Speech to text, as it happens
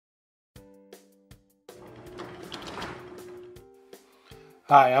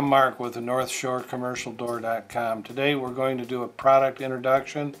Hi, I'm Mark with the NorthShoreCommercialDoor.com. Today we're going to do a product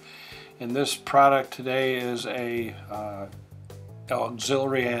introduction, and this product today is a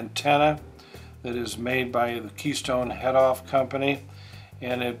auxiliary antenna that is made by the Keystone Heddolf company,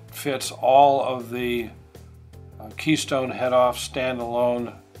 and it fits all of the Keystone Heddolf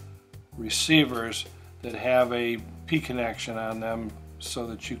standalone receivers that have a P connection on them so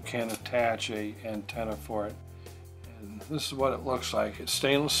that you can attach an antenna for it. And this is what it looks like. It's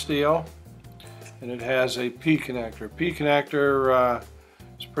stainless steel and it has a P connector. P connector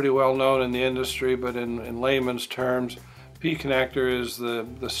is pretty well known in the industry, but in layman's terms, P connector is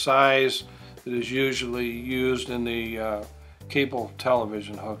the size that is usually used in the cable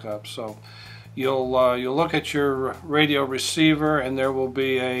television hookup. So you'll look at your radio receiver and there will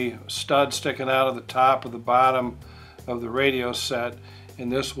be a stud sticking out of the top of the bottom of the radio set,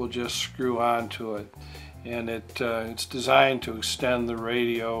 and this will just screw onto it. And it's designed to extend the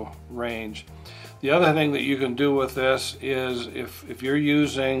radio range. The other thing that you can do with this is if you're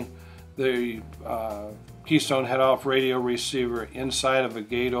using the Keystone Heddolf radio receiver inside of a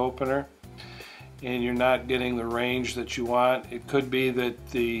gate opener and you're not getting the range that you want, it could be that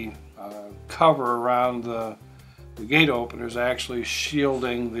the cover around the gate opener is actually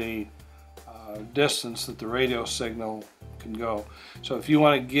shielding the distance that the radio signal can go. So if you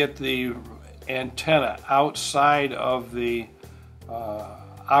want to get the antenna outside of the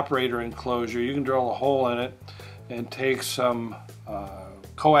operator enclosure, you can drill a hole in it and take some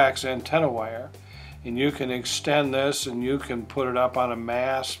coax antenna wire, and you can extend this and you can put it up on a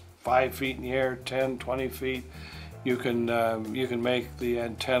mast 5 feet in the air, 10, 20 feet. You can make the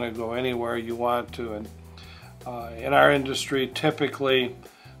antenna go anywhere you want to. And in our industry, typically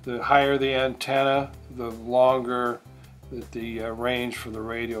the higher the antenna, the longer that the range for the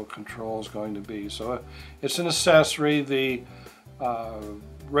radio control is going to be. So it's an accessory. The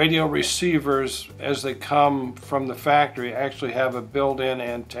radio receivers, as they come from the factory, actually have a built-in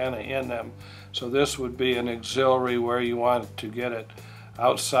antenna in them. So this would be an auxiliary where you want to get it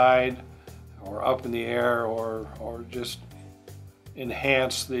outside or up in the air, or just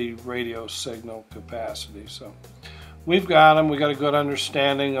enhance the radio signal capacity. So we've got them. We got a good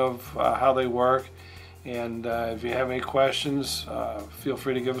understanding of how they work. And if you have any questions, feel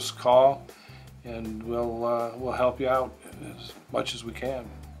free to give us a call, and we'll help you out as much as we can.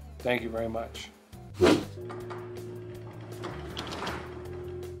 Thank you very much.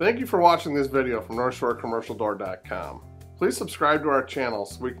 Thank you for watching this video from NorthShoreCommercialDoor.com. Please subscribe to our channel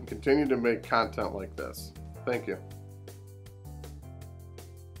so we can continue to make content like this. Thank you.